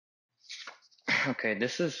Okay,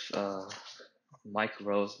 this is Mike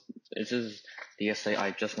Rose. This is the essay I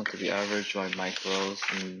Just Want to Be Average by Mike Rose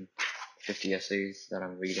and 50 essays that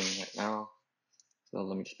I'm reading right now. So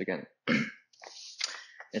let me just begin.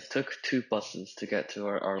 It took 2 buses to get to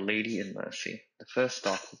Our Lady in Mercy. The first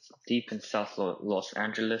stop was deep in South Los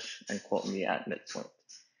Angeles and caught me at midpoint.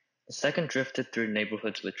 The second drifted through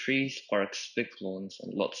neighborhoods with trees, parks, big lawns,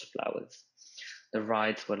 and lots of flowers. The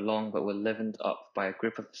rides were long but were livened up by a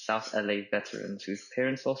group of South LA veterans whose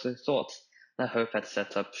parents also thought that Hope had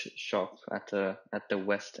set up shop at the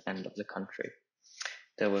west end of the country.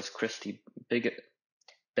 There was Christy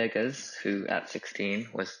Beggars, who at 16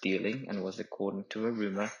 was stealing and was, according to a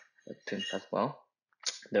rumor, a pimp as well.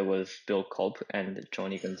 There was Bill Cobb and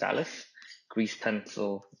Johnny Gonzalez, grease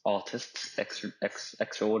pencil artists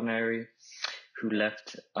extraordinary, who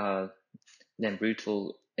left then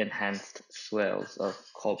brutal enhanced swirls of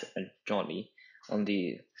Cobb and Johnny on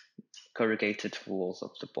the corrugated walls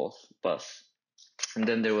of the bus. And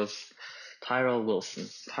then there was Tyrell Wilson.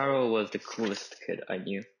 Tyrell was the coolest kid I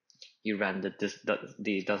knew. He ran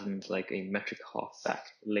the dozens like a metric halfback,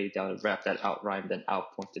 laid down a rap that outrhymed and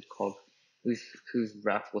outpointed Cobb, whose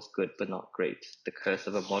rap was good but not great, the curse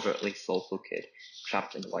of a moderately soulful kid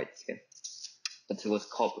trapped in white skin. But it was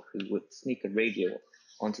Cobb who would sneak a radio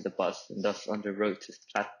onto the bus and thus underwrote his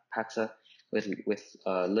patter with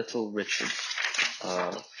Little Richard,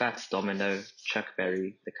 Fats Domino, Chuck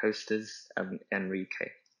Berry, the Coasters, and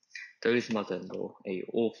Enrique. Doe's mother-in-law, a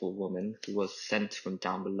awful woman who was sent from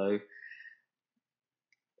down below.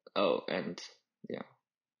 Oh, and yeah.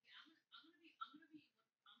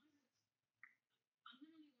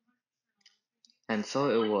 And so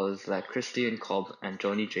it was that Christy and Cobb and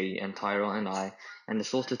Johnny G and Tyrell and I and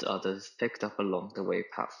assorted others picked up along the way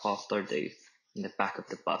past our days in the back of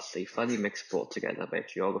the bus, a funny mix brought together by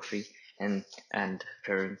geography and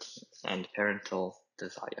parental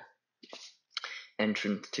desire.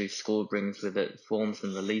 Entrance to school brings with it forms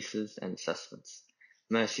and releases and assessments.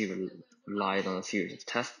 Mercy relied on a series of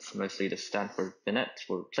tests, mostly the Stanford Binet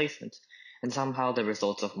for replacement, and somehow the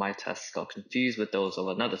results of my tests got confused with those of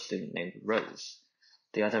another student named Rose.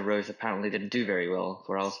 The other Rose apparently didn't do very well,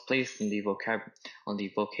 for I was placed in on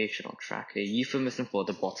the vocational track, a euphemism for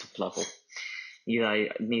the bottom level.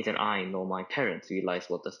 Neither I nor my parents realized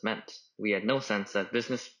what this meant. We had no sense that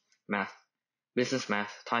business, math,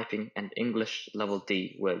 typing, and English level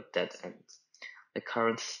D were dead ends. The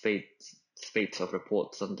current spate of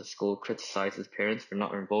reports on the school criticizes parents for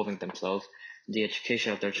not involving themselves in the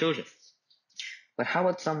education of their children. But how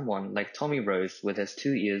would someone like Tommy Rose, with his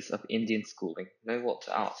 2 years of Indian schooling, know what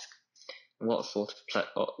to ask? And what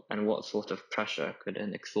sort of pressure could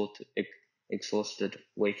an exhausted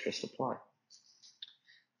waitress apply?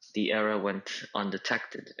 The error went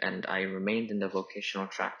undetected, and I remained in the vocational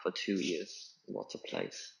track for 2 years. What a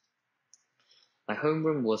place. My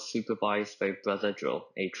homeroom was supervised by Brother Drill,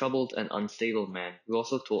 a troubled and unstable man who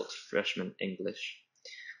also taught freshmen English.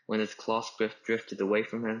 When his class drifted away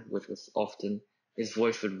from him, which was often, his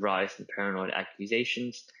voice would rise in paranoid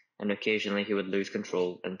accusations, and occasionally he would lose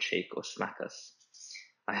control and shake or smack us.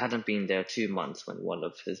 I hadn't been there 2 months when one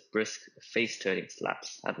of his brisk, face-turning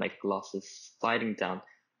slaps had my glasses sliding down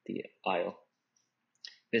the aisle.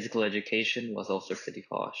 Physical education was also pretty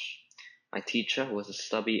harsh. My teacher was a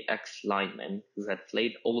stubby ex-lineman who had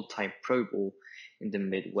played old-time pro ball in the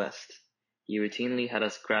Midwest. He routinely had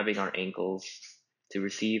us grabbing our ankles to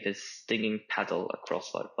receive his stinging paddle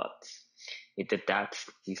across our butts. He did that,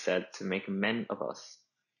 he said, to make men of us.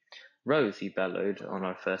 Rose, he bellowed on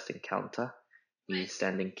our first encounter, me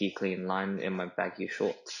standing geekily in line in my baggy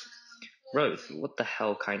shorts. Rose, what the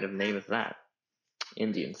hell kind of name is that?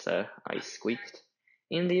 Indian, sir, I squeaked.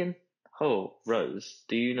 Indian? Oh, Rose,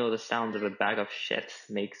 do you know the sound of a bag of shit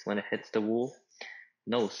makes when it hits the wall?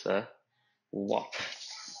 No, sir. What?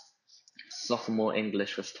 Sophomore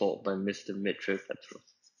English was taught by Mr. Mitro Petrov.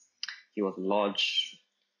 He was a large,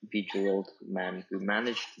 bejeweled man who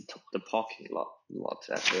managed the parking lot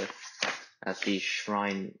at the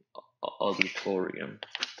Shrine Auditorium.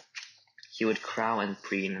 He would crow and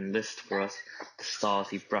preen and list for us the stars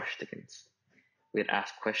he brushed against. We'd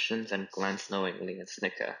ask questions and glance knowingly and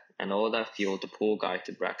snicker, and all that fueled the poor guy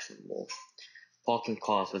to brag some more. Parking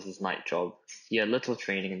cars was his night job. He had little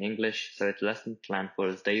training in English, so his lesson plan for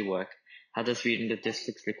his day work had us reading the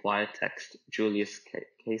district's required text, Julius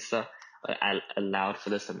Caesar, aloud for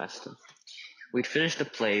the semester. We'd finish the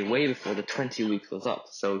play way before the 20 weeks was up,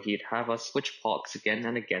 so he'd have us switch parts again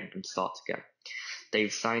and again and start again.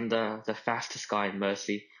 They've signed the fastest guy in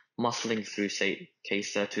Mercy, muscling through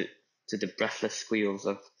Caesar to the breathless squeals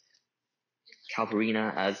of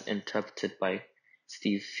Calvarina as interpreted by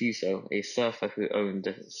Steve Fuso, a surfer who owned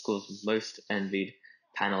the school's most envied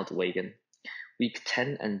paneled wagon. Week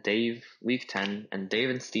 10 and Dave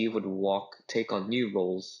and Steve would take on new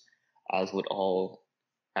roles, as would all,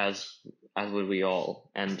 as would we all,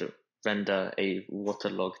 and render a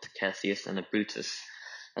waterlogged Cassius and a Brutus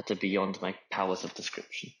that are beyond my powers of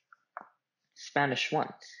description. Spanish 1,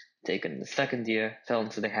 taken in the second year, fell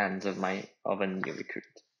into the hands of a new recruit.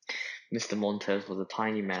 Mr. Montez was a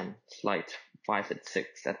tiny man, slight, 5'6",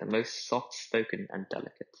 at the most soft-spoken and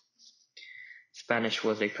delicate. Spanish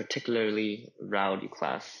was a particularly rowdy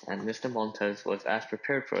class, and Mr. Montez was as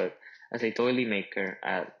prepared for it as a doily maker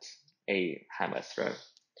at a hammer throw.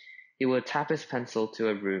 He would tap his pencil to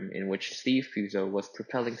a room in which Steve Fuso was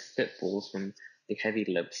propelling spitballs from the heavy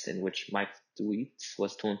lips in which Mike Dweets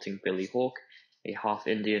was taunting Billy Hawk, a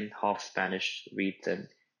half-Indian, half-Spanish, wreathed and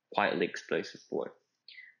quietly explosive boy.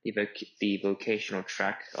 The vocational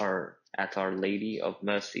track at Our Lady of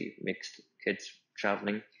Mercy mixed kids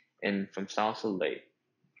traveling in from South LA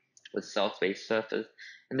with South Bay surfers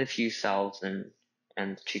and a few Salves and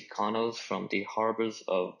Chicanos from the harbors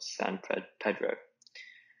of San Pedro.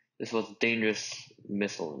 This was dangerous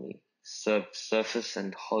miscellany. Surface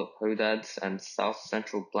and Hodads and South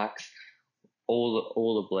Central blacks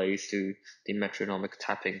all ablaze to the metronomic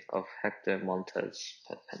tapping of Hector Montez's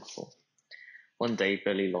pencil. One day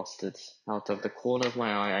Billy lost it. Out of the corner of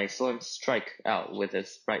my eye I saw him strike out with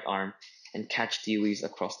his right arm and catch Dewey's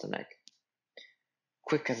across the neck.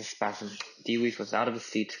 Quick as a spasm, Dewey was out of his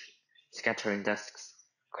seat, scattering desks,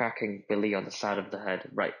 cracking Billy on the side of the head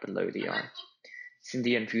right below the eye.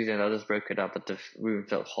 Cindy and Fuse and others broke it up, but the room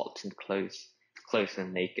felt hot and close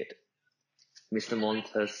and naked. Mr.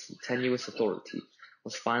 Montez's tenuous authority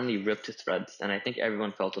was finally ripped to threads, and I think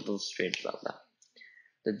everyone felt a little strange about that.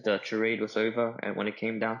 The charade was over, and when it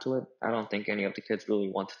came down to it, I don't think any of the kids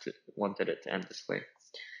really wanted it to end this way.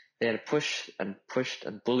 They had pushed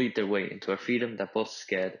and bullied their way into a freedom that both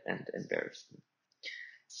scared and embarrassed them.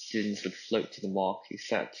 Students would float to the mark, he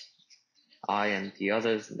said. I and the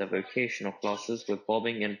others in the vocational classes were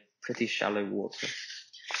bobbing in pretty shallow water.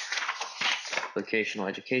 Vocational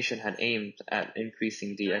education had aimed at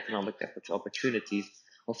increasing the economic opportunities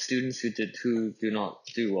of students who do not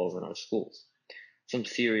do well in our schools. Some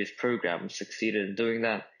serious programs succeeded in doing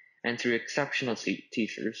that, and through exceptional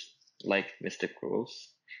teachers, like Mr.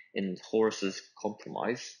 Gross, in Horace's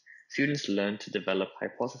Compromise, students learned to develop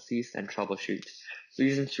hypotheses and troubleshoot,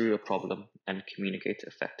 reason through a problem, and communicate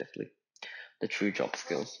effectively. The true job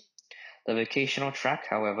skills. The vocational track,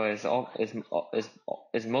 however,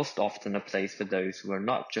 is most often a place for those who are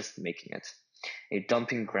not just making it, a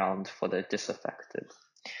dumping ground for the disaffected.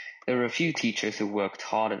 There were a few teachers who worked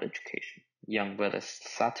hard at education. Young brother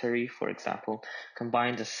Slattery, for example,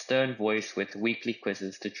 combined a stern voice with weekly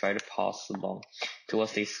quizzes to try to pass along to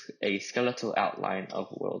us a skeletal outline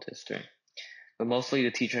of world history. But mostly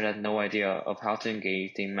the teacher had no idea of how to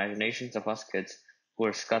engage the imaginations of us kids who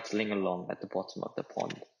were scuttling along at the bottom of the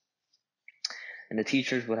pond. And the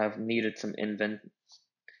teachers would have needed some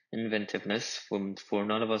inventiveness, for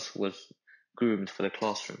none of us was groomed for the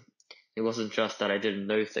classroom. It wasn't just that I didn't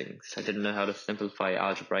know things. I didn't know how to simplify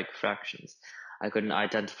algebraic fractions. I couldn't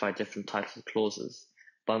identify different types of clauses,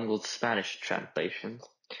 bungled Spanish translations,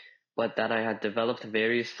 but that I had developed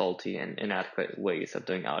various faulty and inadequate ways of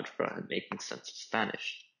doing algebra and making sense of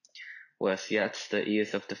Spanish. Worse yet, the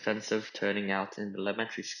years of defensive turning out in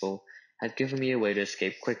elementary school had given me a way to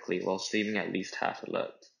escape quickly while seeming at least half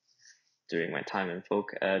alert. During my time in folk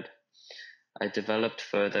ed, I developed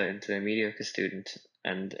further into a mediocre student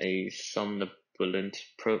and a somnambulent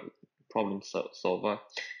problem solver,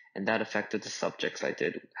 and that affected the subjects I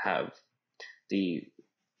did have the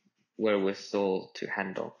wherewithal to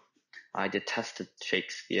handle. I detested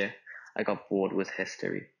Shakespeare. I got bored with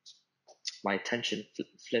history. My attention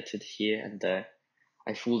flitted here and there.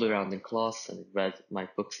 I fooled around in class and read my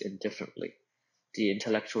books indifferently, the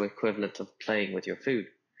intellectual equivalent of playing with your food.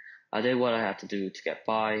 I did what I had to do to get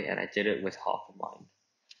by, and I did it with half a mind.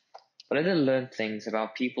 But I did learn things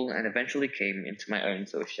about people and eventually came into my own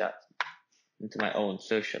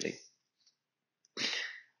socially.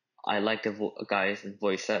 I liked the guys in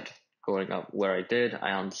voice ed. Growing up where I did,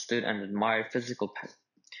 I understood and admired physical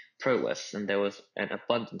prowess, and there was an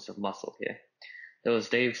abundance of muscle here. There was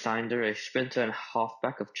Dave Sinder, a sprinter and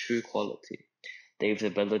halfback of true quality. Dave's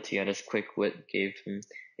ability and his quick wit gave him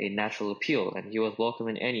a natural appeal, and he was welcome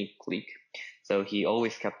in any clique, though he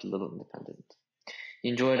always kept a little independent. He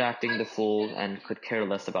enjoyed acting the fool and could care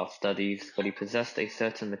less about studies, but he possessed a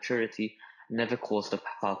certain maturity and never caused the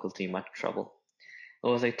faculty much trouble. It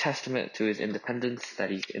was a testament to his independence that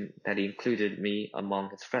he included me among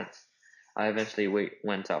his friends. I eventually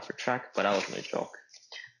went out for track, but I was no jock.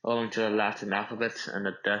 Owing to the Latin alphabet and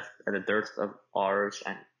the dearth of R's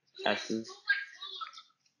and S's,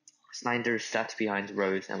 Snyder sat behind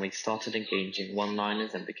Rose and we started engaging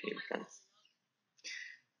one-liners and became friends.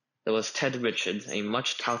 There was Ted Richards, a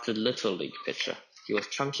much-touted Little League pitcher. He was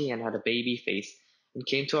chunky and had a baby face and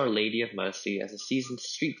came to Our Lady of Mercy as a seasoned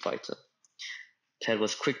street fighter. Ted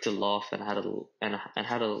was quick to laugh and had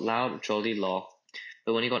a loud, jolly laugh,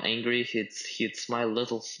 but when he got angry, he'd smile a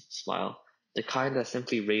little smile, the kind that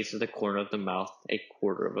simply raises the corner of the mouth a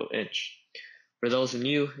quarter of an inch. For those who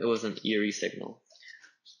knew, it was an eerie signal.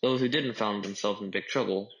 Those who didn't found themselves in big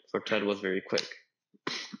trouble, for Ted was very quick.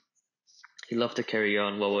 He loved to carry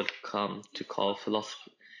on what would come to call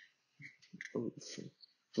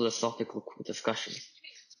philosophical discussion.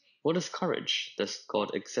 What is courage? Does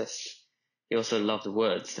God exist? He also loved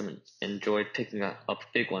words and enjoyed picking up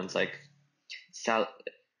big ones like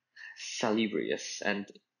salubrious and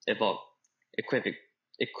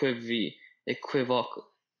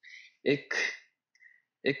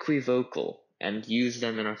equivocal, and use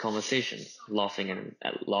them in our conversations, laughing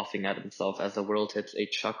at himself as the world hits a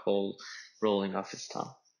chuckle rolling off his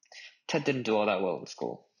tongue. Ted didn't do all that well in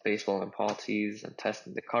school. Baseball and parties and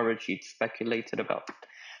testing the courage he'd speculated about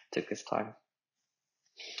took his time.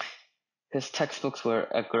 His textbooks were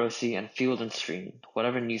grossy and Field and Stream,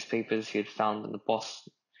 whatever newspapers he had found in the bus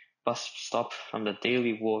stop, from the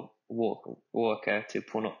Daily Worker to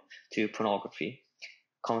pornography.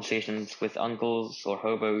 Conversations with uncles or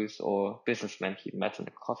hobos or businessmen he'd met in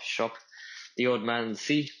a coffee shop. The Old Man and the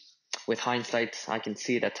Sea. With hindsight, I can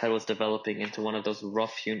see that Ted was developing into one of those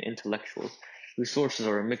rough-hewn intellectuals whose sources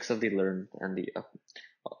are a mix of the learned and the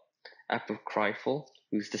apocryphal,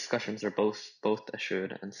 whose discussions are both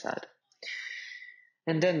assured and sad.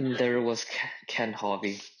 And then there was Ken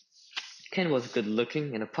Harvey. Ken was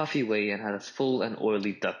good-looking in a puffy way and had a full and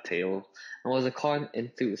oily ducktail, and was a car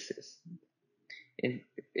enthusiast, a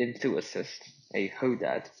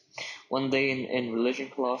hodad. One day in religion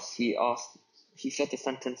class, he said a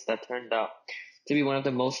sentence that turned out to be one of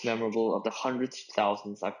the most memorable of the hundreds of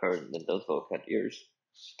thousands I've heard in those vocab ears.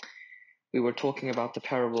 We were talking about the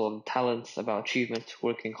parable of talents, about achievement,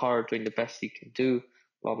 working hard, doing the best you can do,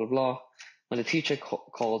 blah blah blah, when the teacher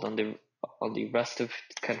called on the rest of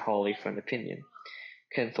Ken Hawley for an opinion.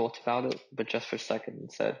 Ken thought about it, but just for a second,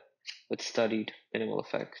 and said, with studied, minimal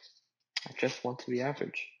effect, I just want to be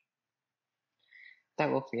average.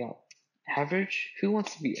 That woke me up. Average? Who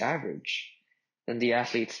wants to be average? Then the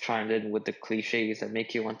athletes chimed in with the cliches that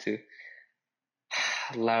make you want to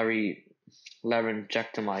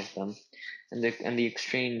laryngectomize them, and the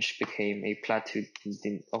exchange became a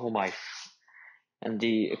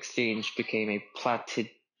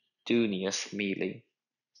platitudinous melee.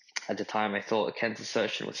 At the time, I thought Ken's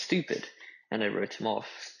assertion was stupid, and I wrote him off.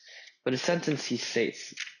 But a sentence he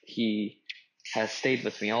has stayed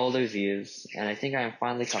with me all those years, and I think I am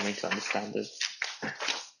finally coming to understand it.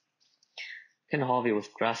 Ken Harvey was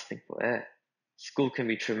grasping for air. School can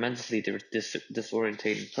be a tremendously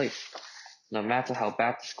disorientating place. No matter how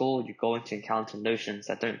bad the school, you're going to encounter notions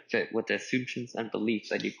that don't fit with the assumptions and beliefs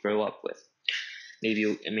that you grow up with.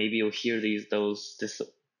 Maybe you'll hear those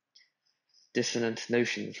dissonant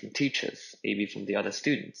notions from teachers, maybe from the other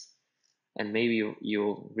students, and maybe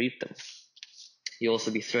you'll read them. You'll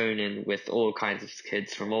also be thrown in with all kinds of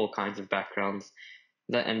kids from all kinds of backgrounds,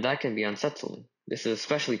 and that can be unsettling. This is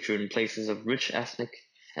especially true in places of rich ethnic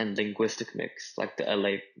and linguistic mix, like the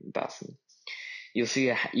LA Basin. You'll see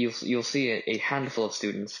a handful of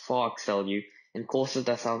students far excel you in courses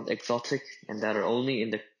that sound exotic and that are only in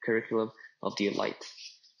the curriculum of the elite: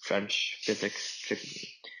 French, physics,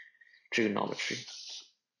 trigonometry.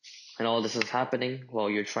 And all this is happening while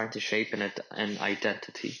you're trying to shape an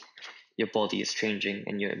identity. Your body is changing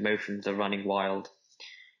and your emotions are running wild.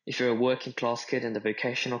 If you're a working class kid in the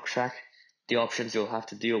vocational track, the options you'll have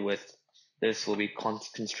to deal with this will be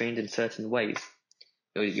constrained in certain ways.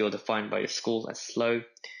 You're defined by your school as slow.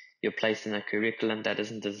 You're placed in a curriculum that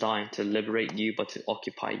isn't designed to liberate you but to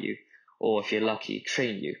occupy you, or if you're lucky,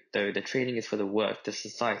 train you, though the training is for the work the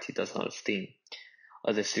society does not esteem.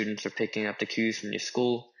 Other students are picking up the cues from your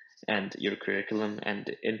school and your curriculum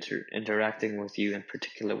and interacting with you in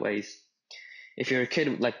particular ways. If you're a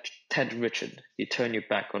kid like Ted Richard, you turn your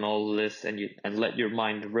back on all this and let your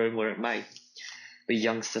mind roam where it may. But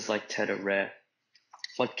youngsters like Ted are rare.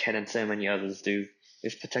 What Ken and so many others do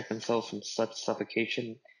is protect themselves from such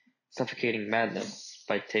suffocating madness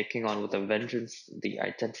by taking on with a vengeance the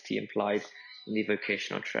identity implied in the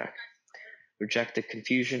vocational track. Reject the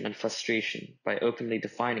confusion and frustration by openly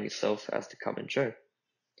defining yourself as the common Joe.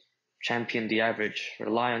 Champion the average.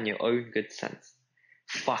 Rely on your own good sense.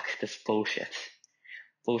 Fuck this bullshit.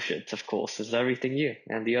 Bullshit, of course, is everything you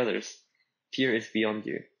and the others. Fear is beyond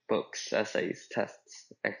you. Books, essays,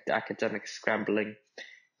 tests, academic scrambling,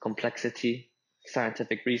 complexity,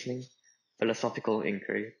 scientific reasoning, philosophical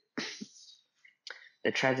inquiry.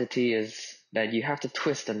 The tragedy is that you have to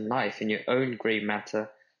twist a knife in your own grey matter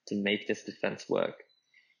to make this defense work.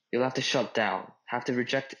 You'll have to shut down, have to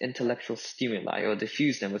reject intellectual stimuli or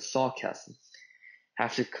diffuse them with sarcasm,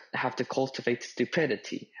 have to cultivate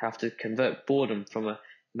stupidity, have to convert boredom from a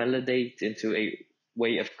melody into a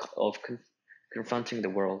way of confronting the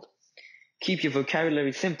world. Keep your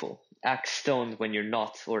vocabulary simple. Act stoned when you're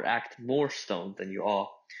not, or act more stoned than you are.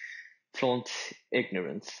 Flaunt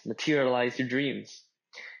ignorance. Materialize your dreams.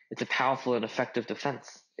 It's a powerful and effective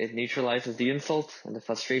defense. It neutralizes the insult and the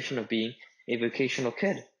frustration of being a vocational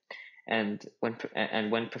kid. And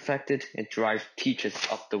when perfected, it drives teachers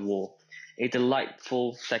up the wall. A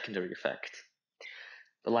delightful secondary effect.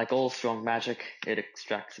 But like all strong magic, it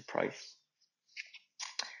extracts a price.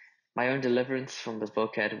 My own deliverance from the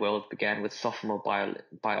book ed world began with sophomore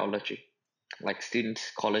biology. Like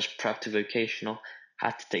students, college prep to vocational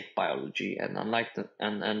had to take biology, and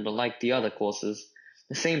unlike the other courses,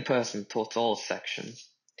 the same person taught all sections.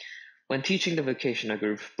 When teaching the vocational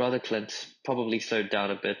group, Brother Clint probably slowed down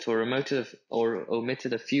a bit or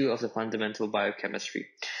omitted a few of the fundamental biochemistry,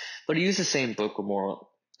 but he used the same book more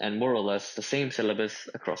or less the same syllabus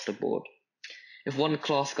across the board. If one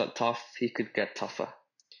class got tough, he could get tougher.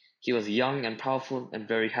 He was young and powerful and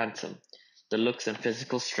very handsome. The looks and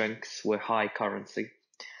physical strengths were high currency.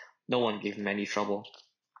 No one gave him any trouble.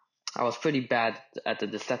 I was pretty bad at the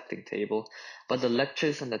dissecting table, but the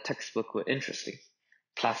lectures and the textbook were interesting.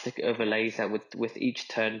 Plastic overlays that with each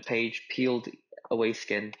turn page peeled away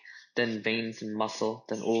skin, then veins and muscle,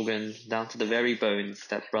 then organs, down to the very bones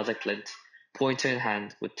that Brother Clint, pointer in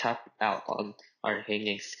hand, would tap out on our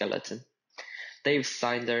hanging skeleton. Dave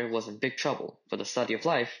Sinder was in big trouble, for the study of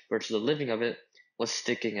life, versus the living of it, was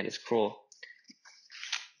sticking at his craw.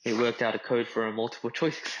 He worked out a code for a multiple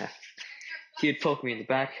choice exam. He would poke me in the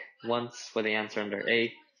back, once for the answer under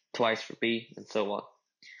A, twice for B, and so on.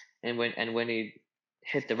 And when he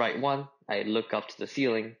hit the right one, I'd look up to the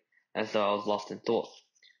ceiling, as though I was lost in thought.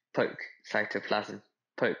 Poke, cytoplasm.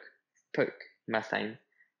 Poke, poke, methane.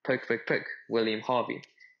 Poke, poke, poke, William Harvey.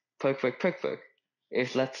 Poke, poke, poke, poke,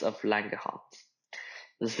 islets of Langerhans.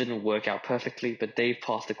 This didn't work out perfectly, but Dave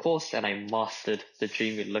passed the course, and I mastered the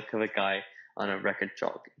dreamy look of a guy on a record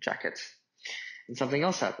jacket. And something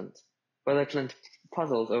else happened. Brother Clint,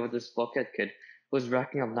 puzzled over this blockhead kid, was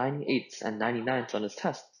racking up 98s and 99s on his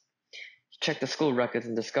tests. He checked the school records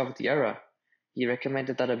and discovered the error. He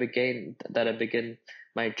recommended that I begin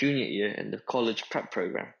my junior year in the college prep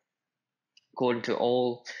program. According to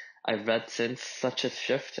all I've read since, such a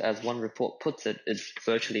shift, as one report puts it, is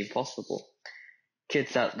virtually impossible.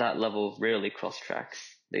 Kids at that level rarely cross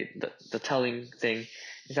tracks. The telling thing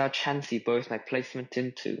is how chancy both my placement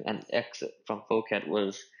into and exit from Vocat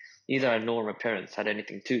was. Neither our nor my parents had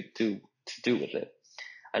anything to do with it.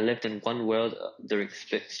 I lived in one world during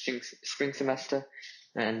spring semester,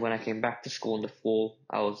 and when I came back to school in the fall,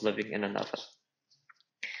 I was living in another.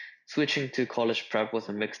 Switching to college prep was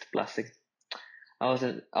a mixed blessing. I was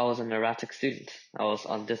an erratic student. I was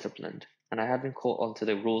undisciplined, and I hadn't caught on to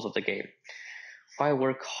the rules of the game. Why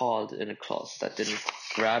work hard in a class that didn't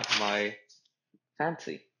grab my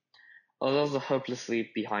fancy? I was also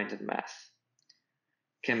hopelessly behind in math.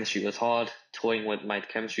 Chemistry was hard. Toying with my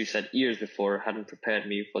chemistry set years before hadn't prepared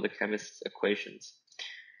me for the chemist's equations.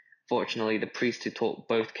 Fortunately, the priest who taught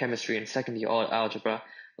both chemistry and second-year algebra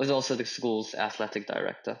was also the school's athletic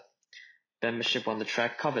director. Membership on the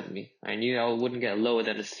track covered me. I knew I wouldn't get lower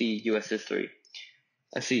than a C US history.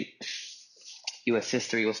 A C. US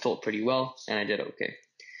history was taught pretty well, and I did okay.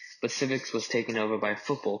 But civics was taken over by a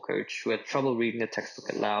football coach who had trouble reading the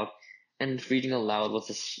textbook aloud, and reading aloud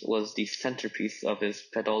was the centerpiece of his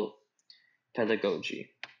pedagogy.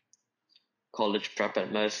 College prep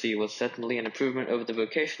at Mercy was certainly an improvement over the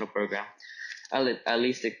vocational program. At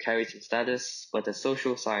least it carried some status, but the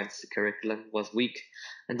social science curriculum was weak,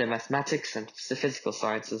 and the mathematics and physical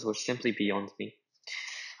sciences were simply beyond me.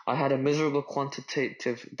 I had a miserable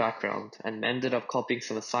quantitative background and ended up copying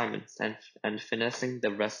some assignments and finessing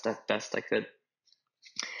the rest as best I could.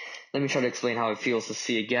 Let me try to explain how it feels to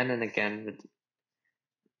see again and again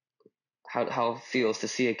how it feels to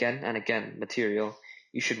see again and again material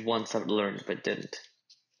you should once have learned but didn't.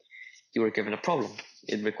 You were given a problem.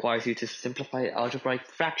 It requires you to simplify algebraic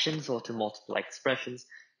fractions or to multiply expressions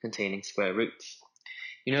containing square roots.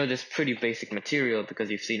 You know this pretty basic material because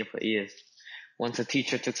you've seen it for years. Once a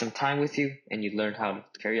teacher took some time with you and you learned how to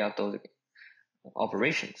carry out those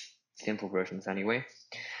operations, simple versions anyway.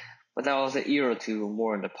 But that was a year or two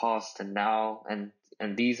more in the past, and now, and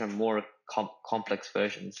these are more complex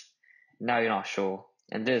versions. Now you're not sure,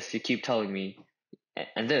 and this you keep telling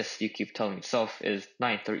yourself is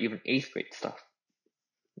ninth or even eighth grade stuff.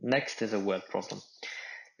 Next is a word problem.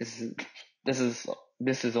 This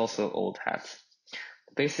is also old hat.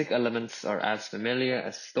 The basic elements are as familiar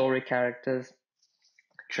as story characters,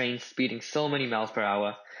 trains speeding so many miles per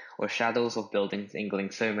hour, or shadows of buildings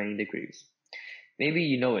angling so many degrees. Maybe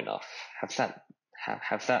you know enough, have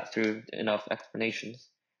sat through enough explanations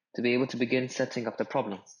to be able to begin setting up the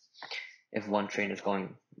problem. If one train is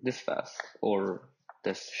going this fast, or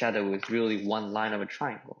this shadow is really one line of a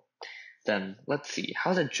triangle, then let's see,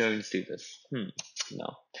 how did Jones do this?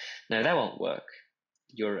 No, that won't work.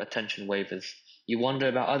 Your attention wavers. You wonder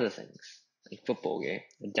about other things, a football game,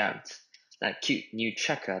 a dance, that cute new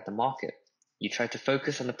checker at the market. You try to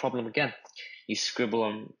focus on the problem again. You scribble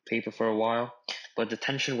on paper for a while, but the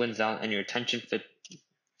tension wins out and your attention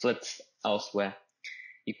flips elsewhere.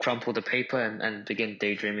 You crumple the paper and begin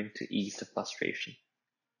daydreaming to ease the frustration.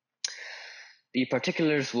 The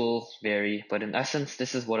particulars will vary, but in essence,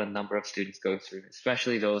 this is what a number of students go through,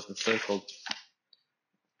 especially those in so-called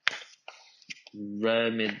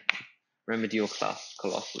remedial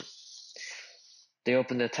classes. They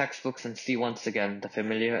open their textbooks and see once again the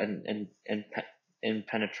familiar and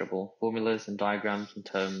impenetrable formulas and diagrams and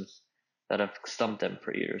terms that have stumped them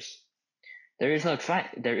for years. There is no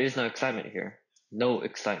excitement here. No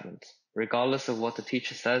excitement. Regardless of what the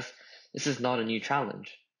teacher says, this is not a new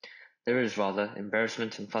challenge. There is rather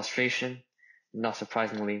embarrassment and frustration, not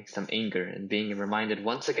surprisingly some anger in being reminded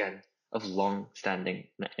once again of long-standing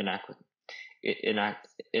inadequacies.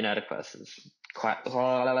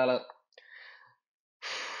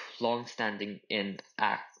 Long-standing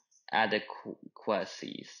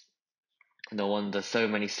inadequacies. No wonder so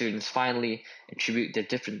many students finally attribute their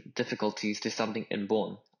different difficulties to something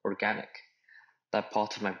inborn, organic. That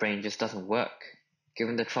part of my brain just doesn't work.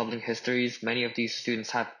 Given the troubling histories many of these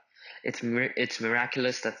students have, it's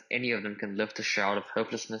miraculous that any of them can lift the shroud of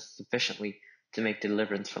hopelessness sufficiently to make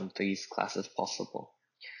deliverance from these classes possible.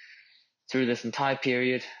 Through this entire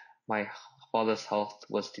period, my father's health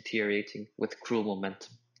was deteriorating with cruel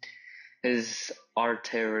momentum. His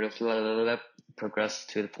arterial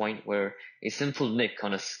progressed to the point where a simple nick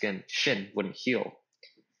on his shin wouldn't heal.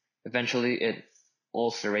 Eventually, it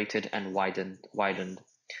ulcerated and widened.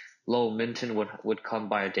 Lowell Minton would come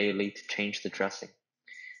by daily to change the dressing.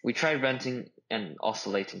 We tried renting an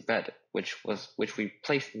oscillating bed, which we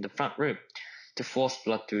placed in the front room, to force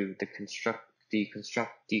blood through the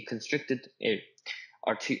constricted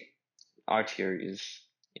arteries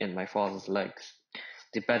in my father's legs.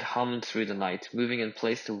 The bed hummed through the night, moving in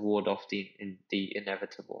place to ward off the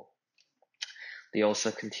inevitable. They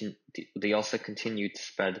also continued to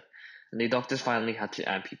spread, and the doctors finally had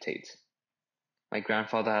to amputate. My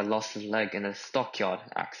grandfather had lost his leg in a stockyard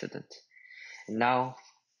accident, and now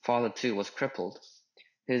father too was crippled.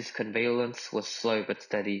 His convalescence was slow but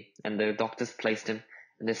steady, and the doctors placed him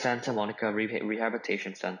in the Santa Monica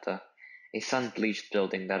Rehabilitation Center, a sun-bleached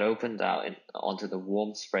building that opened out onto the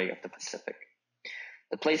warm spray of the Pacific.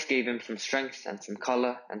 The place gave him some strength and some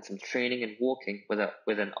color and some training in walking with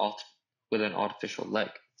an artificial leg.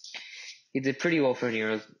 He did pretty well for a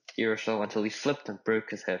year or so until he slipped and broke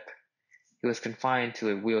his hip. He was confined to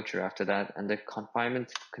a wheelchair after that, and the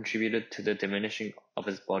confinement contributed to the diminishing of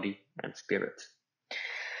his body and spirit.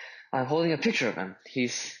 I'm holding a picture of him.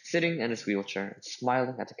 He's sitting in his wheelchair and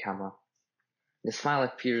smiling at the camera. The smile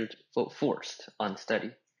appeared forced,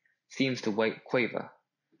 unsteady, seems to quaver,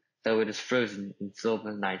 though it is frozen in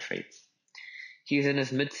silver nitrates. He is in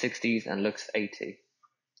his mid-60s and looks 80.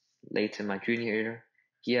 Late in my junior year,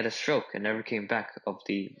 he had a stroke and never came back of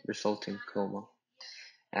the resulting coma.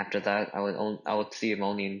 After that, I would see him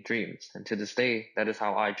only in dreams, and to this day, that is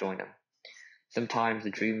how I join him. Sometimes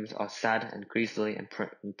the dreams are sad and grisly and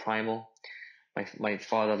primal. My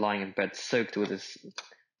father lying in bed soaked with his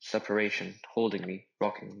separation, holding me,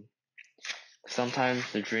 rocking me. Sometimes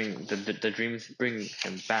the dreams bring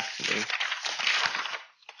him back to me,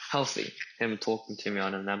 healthy, him talking to me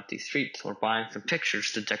on an empty street, or buying some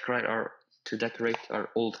pictures to decorate our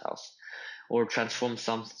old house, or transform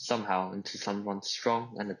somehow into someone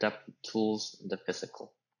strong and adept with tools in the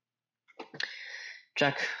physical.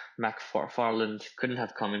 Jack McFarland couldn't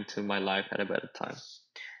have come into my life at a better time.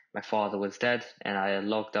 My father was dead, and I had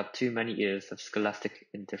locked up too many years of scholastic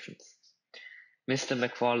indifference. Mr.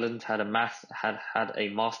 McFarland had a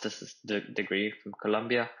master's degree from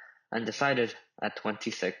Columbia and decided at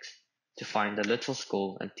 26 to find a little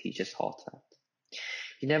school and teach his heart out.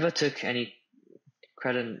 He never took any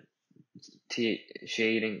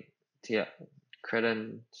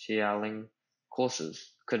credentialing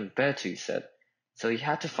courses, couldn't bear to, he said, so he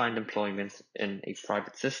had to find employment in a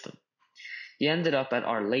private system. He ended up at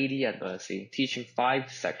Our Lady at Mercy, teaching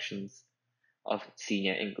 5 sections of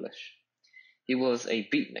senior English. He was a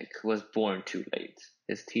beatnik who was born too late.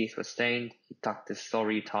 His teeth were stained, he tucked his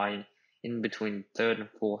sorry tie in between the 3rd and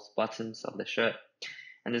 4th buttons of the shirt,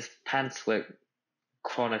 and his pants were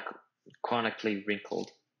chronically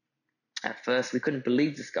wrinkled. At first, we couldn't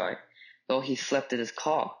believe this guy, though he slept in his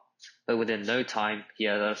car, but within no time, he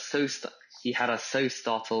had us so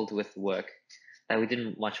startled with work that we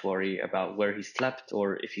didn't much worry about where he slept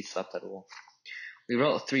or if he slept at all. We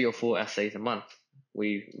wrote 3 or 4 essays a month.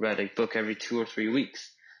 We read a book every 2 or 3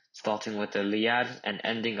 weeks, starting with the Iliad and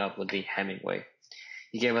ending up with the Hemingway.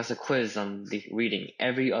 He gave us a quiz on the reading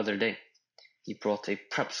every other day. He brought a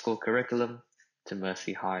prep school curriculum to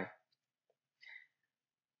Mercy High.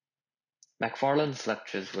 McFarlane's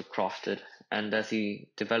lectures were crafted, and as he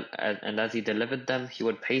delivered them, he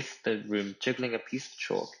would pace the room, jiggling a piece of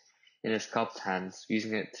chalk in his cupped hands,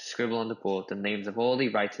 using it to scribble on the board the names of all the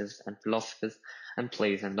writers and philosophers and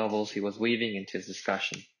plays and novels he was weaving into his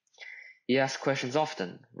discussion. He asked questions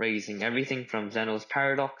often, raising everything from Zeno's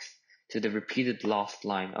paradox to the repeated last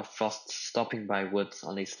line of Frost's stopping by woods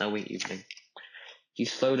on a snowy evening. He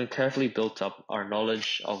slowed and carefully built up our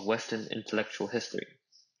knowledge of Western intellectual history,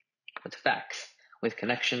 with facts, with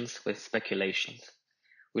connections, with speculations.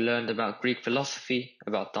 We learned about Greek philosophy,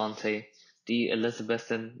 about Dante, the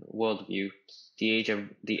Elizabethan worldview, the age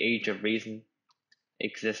of reason,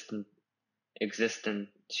 existentialism.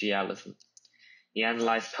 He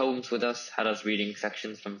analyzed poems with us, had us reading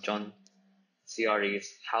sections from John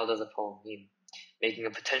Ciari's How Does a Poem Mean, making a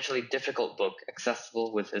potentially difficult book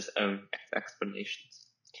accessible with his own explanations.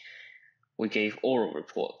 We gave oral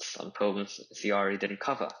reports on poems Ciari didn't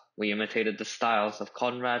cover. We imitated the styles of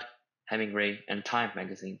Conrad, Hemingway, and Time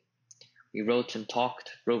magazine. We wrote and talked.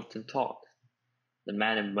 The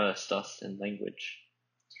man immersed us in language.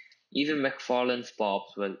 Even McFarlane's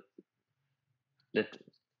bobs were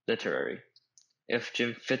literary. If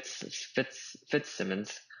Jim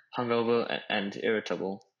Fitzsimmons, hungover and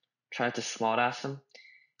irritable, tried to smart-ass him,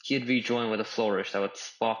 he'd rejoin with a flourish that would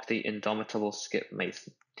spark the indomitable Skip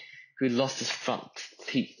Mason, who'd lost his front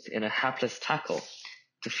teeth in a hapless tackle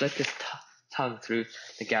to flick his tongue through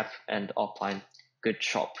the gap and outline. Good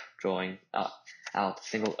chop, drawing out a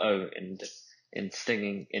single O in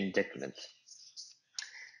stinging indictment.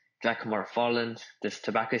 Jack McFarlane, this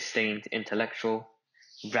tobacco-stained intellectual,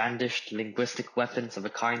 brandished linguistic weapons of a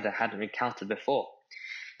kind I hadn't encountered before.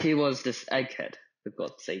 He was this egghead, for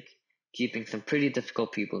God's sake, keeping some pretty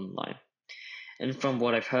difficult people in line. And from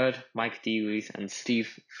what I've heard, Mike Dewey and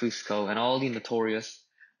Steve Fusco and all the notorious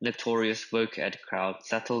woke ed crowd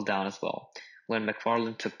settled down as well when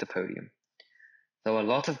McFarlane took the podium. Though a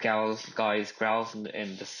lot of guys growled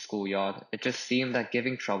in the schoolyard, it just seemed that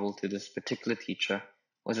giving trouble to this particular teacher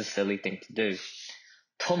was a silly thing to do.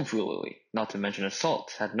 Tomfoolery, not to mention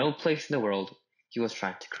assault, had no place in the world he was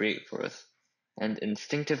trying to create for us, and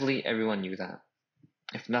instinctively everyone knew that.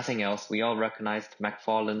 If nothing else, we all recognized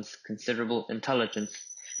McFarlane's considerable intelligence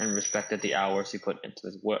and respected the hours he put into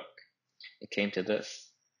his work. It came to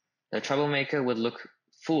this. The troublemaker would look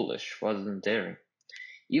foolish rather than daring.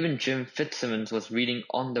 Even Jim Fitzsimmons was reading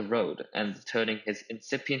On the Road and turning his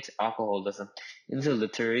incipient alcoholism into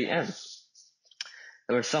literary ends.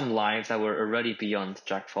 There were some lives that were already beyond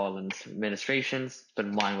Jack Farland's ministrations, but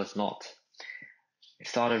mine was not. I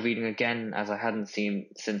started reading again as I hadn't seen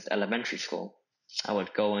since elementary school. I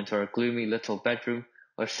would go into our gloomy little bedroom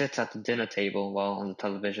or sit at the dinner table while on the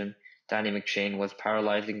television Danny McShane was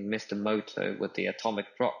paralyzing Mr. Moto with the atomic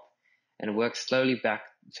drop, and work slowly back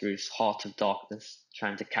through his heart of darkness,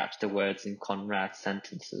 trying to catch the words in Conrad's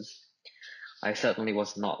sentences. I certainly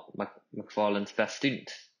was not McFarlane's best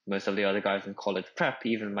student. Most of the other guys in college prep,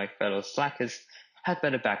 even my fellow slackers, had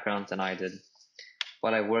better backgrounds than I did.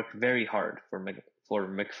 But I worked very hard, for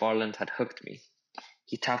McFarlane had hooked me.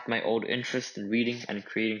 He tapped my old interest in reading and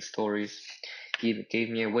creating stories. He gave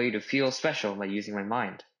me a way to feel special by using my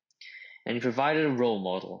mind. And he provided a role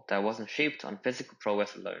model that wasn't shaped on physical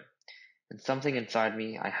prowess alone. And something inside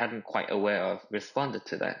me I hadn't quite aware of responded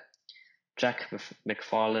to that. Jack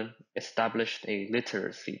McFarlane established a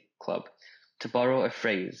literacy club, to borrow a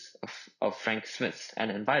phrase of Frank Smith's,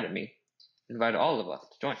 and invited all of us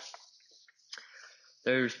to join.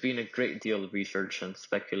 There's been a great deal of research and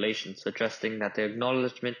speculation suggesting that the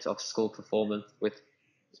acknowledgement of school performance with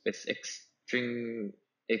its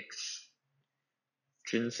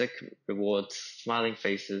extrinsic rewards, smiling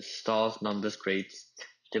faces, stars, numbers, grades,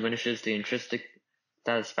 diminishes the intrinsic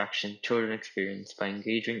satisfaction children experience by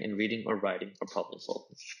engaging in reading or writing or problem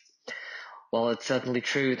solving. While it's certainly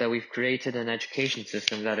true that we've created an education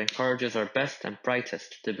system that encourages our best and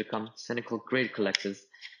brightest to become cynical grade collectors,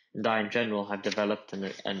 and I in general have developed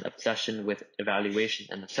an obsession with evaluation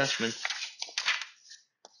and assessment,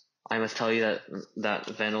 I must tell you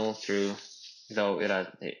that then all through, though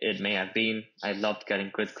it may have been, I loved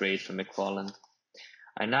getting good grades from McFarland.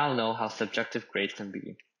 I now know how subjective grades can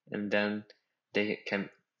be, and then they came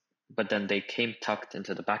tucked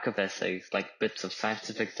into the back of essays like bits of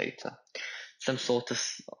scientific data, some sort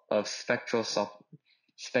of spectroscopic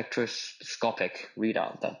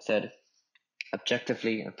readout that said,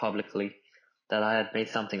 objectively and publicly, that I had made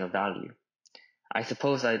something of value. I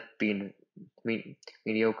suppose I'd been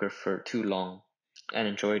mediocre for too long and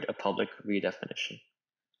enjoyed a public redefinition.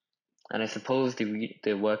 And I suppose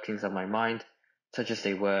the workings of my mind, such as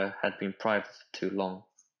they were, had been private for too long.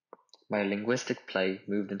 My linguistic play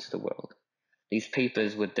moved into the world. These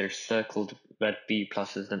papers with their circled red B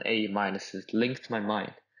pluses and A minuses linked my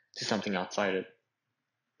mind to something outside it.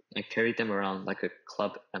 I carried them around like a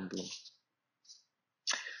club emblem.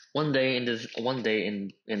 One day in the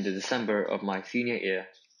December of my senior year,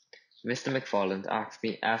 Mr. McFarland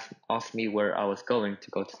asked me where I was going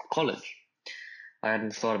to go to college. I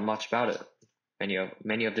hadn't thought much about it.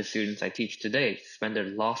 Many of the students I teach today spend their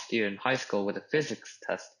last year in high school with a physics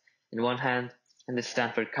test in one hand and the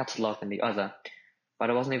Stanford catalog in the other, but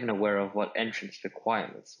I wasn't even aware of what entrance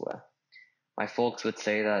requirements were. My folks would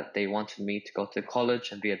say that they wanted me to go to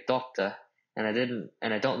college and be a doctor, and I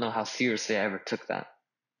don't know how seriously I ever took that.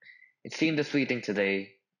 It seemed a sweet thing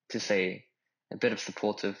today to say, a bit of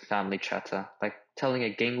supportive family chatter, like telling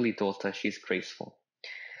a gangly daughter she's graceful.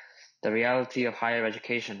 The reality of higher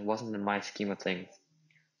education wasn't in my scheme of things.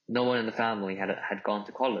 No one in the family had gone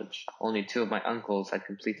to college. Only 2 of my uncles had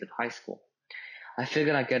completed high school. I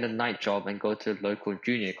figured I'd get a night job and go to a local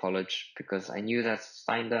junior college because I knew that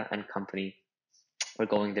Steiner and company were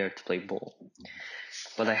going there to play ball.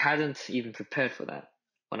 But I hadn't even prepared for that.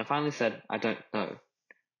 When I finally said, I don't know,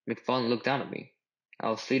 McFarland looked down at me. I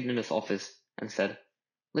was seated in his office and said,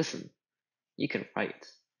 listen, you can write.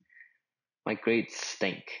 My grades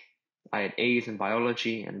stink. I had A's in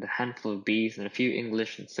biology and a handful of B's in a few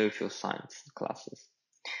English and social science classes.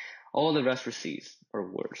 All the rest were C's,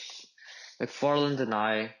 or worse. McFarland and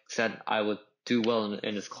I said I would do well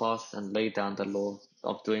in his class and laid down the law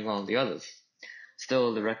of doing well in the others.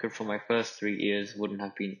 Still, the record for my first 3 years wouldn't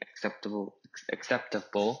have been acceptable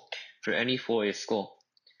for any 4-year school.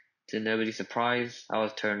 To nobody's surprise, I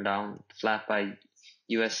was turned down flat by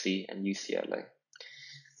USC and UCLA.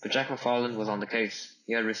 But Jack McFarland was on the case.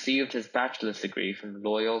 He had received his bachelor's degree from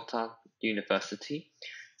Loyola University,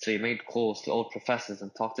 so he made calls to old professors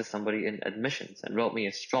and talked to somebody in admissions and wrote me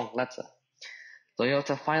a strong letter.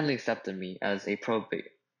 Loyola finally accepted me as a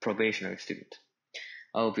probationary student.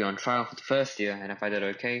 I will be on trial for the first year, and if I did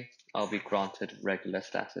okay, I'll be granted regular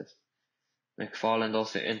status. McFarland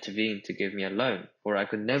also intervened to give me a loan, for I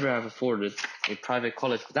could never have afforded a private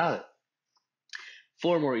college without it.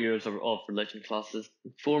 4 more years of religion classes,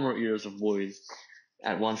 4 more years of boys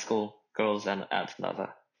at one school, girls at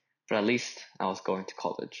another. But at least I was going to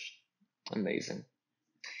college. Amazing.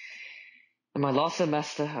 In my last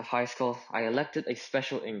semester of high school, I elected a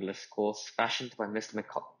special English course fashioned by Mr.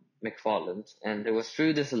 McFarland, and it was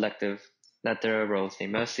through this elective that there arose a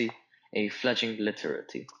mercy, a fledgling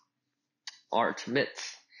literati. Art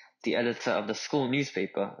Mitz, the editor of the school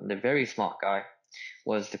newspaper and a very smart guy,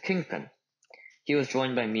 was the kingpin. He was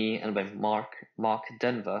joined by me and by Mark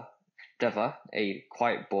Deva, a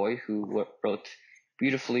quiet boy who wrote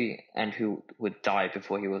beautifully and who would die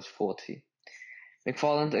before he was 40.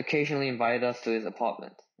 McFarland occasionally invited us to his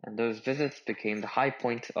apartment, and those visits became the high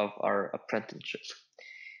point of our apprenticeship.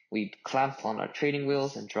 We'd clamp on our training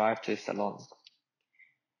wheels and drive to his salon.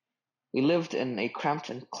 We lived in a cramped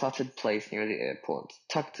and cluttered place near the airport,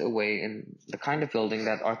 tucked away in the kind of building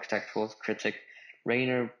that architectural critic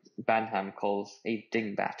Rainer Banham calls a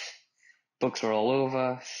dingbat. Books were all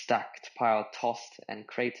over, stacked, piled, tossed, and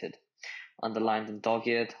crated, underlined in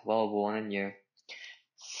dog-eared, well-worn and new.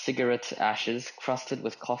 Cigarette ashes, crusted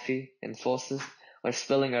with coffee in saucers, were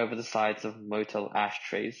spilling over the sides of motel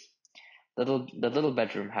ashtrays. The little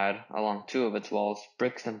bedroom had, along 2 of its walls,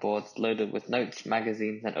 bricks and boards loaded with notes,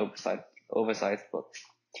 magazines, and oversized books.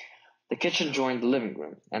 The kitchen joined the living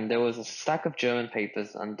room, and there was a stack of German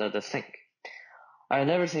papers under the sink. I had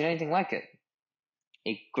never seen anything like it.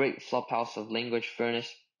 A great flophouse of language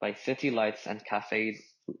furnished by City Lights and Café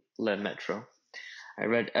Le Metro. I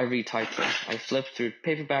read every title. I flipped through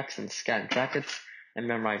paperbacks and scanned jackets and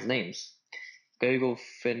memorized names. Gogol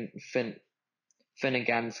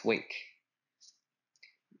Finnegan's Wake,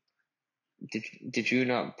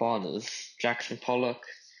 Djuna Barnes, Jackson Pollock,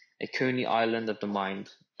 A Coney Island of the Mind,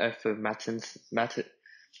 F.O. Matteson's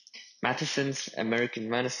American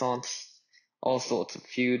Renaissance, All Sorts of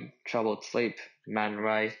Feud, Troubled Sleep, Man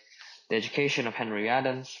Ray, The Education of Henry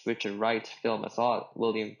Adams, Richard Wright, Film as Art,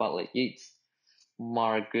 William Butler Yeats,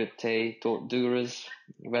 Marguerite Duras,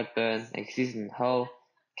 Redburn, A Season in Hell,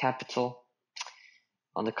 Capital.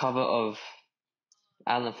 On the cover of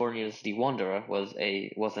Alan Fournier's The Wanderer was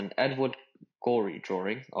an Edward Gorey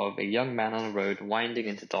drawing of a young man on a road winding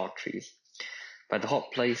into dark trees. By the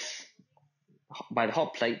hot plate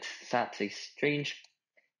sat a strange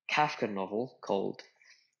Kafka novel called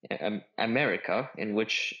America, in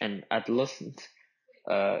which an adolescent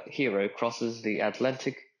hero crosses the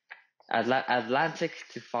Atlantic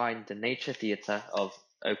to find the nature theater of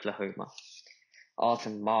Oklahoma. Art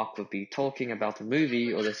and Mark would be talking about the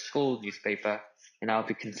movie or the school newspaper, and I would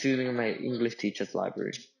be consuming my English teacher's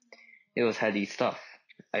library. It was heady stuff.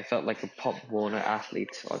 I felt like a Pop Warner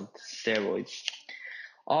athlete on steroids.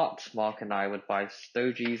 Art, Mark and I would buy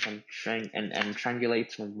stogies and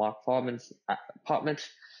triangulate from Mark Farman's apartment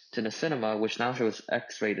to the cinema, which now shows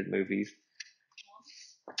X-rated movies,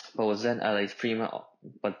 but was then LA's premier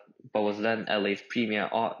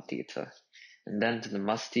art theater, and then to the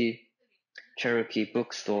musty Cherokee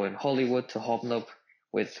bookstore in Hollywood to hobnob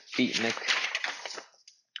with beatnik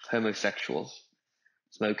homosexuals,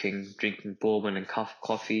 smoking, drinking bourbon and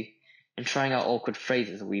coffee, and trying out awkward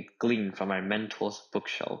phrases we'd gleaned from our mentors'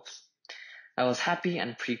 bookshelves. I was happy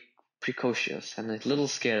and precocious, and a little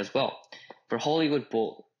scared as well, for Hollywood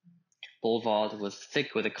Boulevard was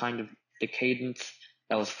thick with a kind of decadence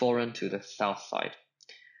that was foreign to the South Side.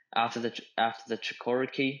 After the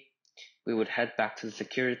Cherokee, we would head back to the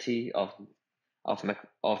security of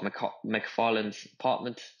McFarlane's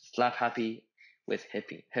apartment, slap happy with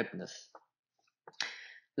hipness.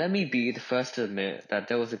 Let me be the first to admit that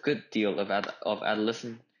there was a good deal of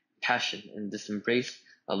adolescent passion in this embrace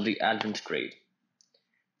of the Advent grade.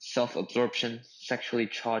 Self-absorption, sexually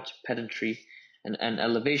charged pedantry, and an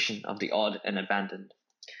elevation of the odd and abandoned.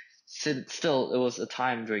 Still, it was a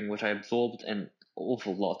time during which I absorbed an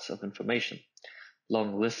awful lot of information.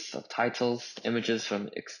 Long lists of titles, images from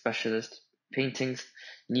expressionist paintings,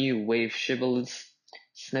 new wave shibboleths,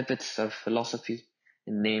 snippets of philosophy,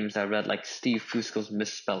 and names I read like Steve Fusco's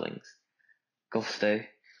misspellings. Goethe,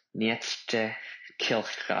 Nietzsche,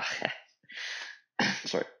 Kierkegaard.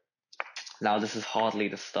 Sorry. Now this is hardly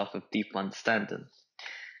the stuff of deep understanding.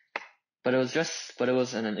 But it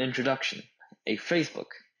was an introduction, a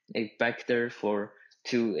phrasebook, a vector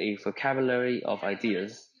to a vocabulary of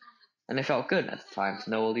ideas, and it felt good at the time to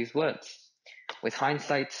know all these words. With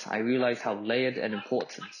hindsight, I realized how layered and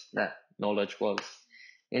important that knowledge was.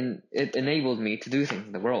 It enabled me to do things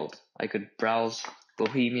in the world. I could browse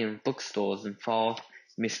bohemian bookstores in far,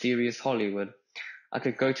 mysterious Hollywood. I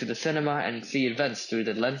could go to the cinema and see events through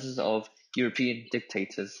the lenses of European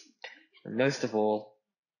dictators. And most of all,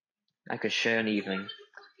 I could share an evening,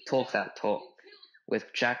 talk that talk,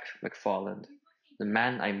 with Jack McFarland, the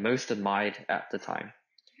man I most admired at the time.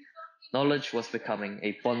 Knowledge was becoming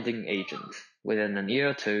a bonding agent. Within an year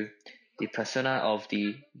or two, the persona of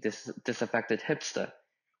the disaffected hipster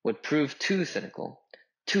would prove too cynical,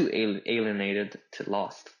 too alienated to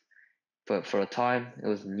last. But for a time, it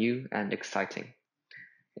was new and exciting.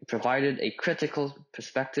 It provided a critical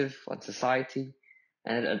perspective on society,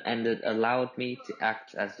 and it allowed me to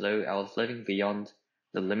act as though I was living beyond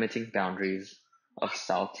the limiting boundaries of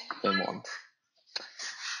South Vermont.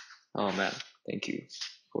 Oh man, thank you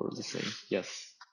for listening. Yes.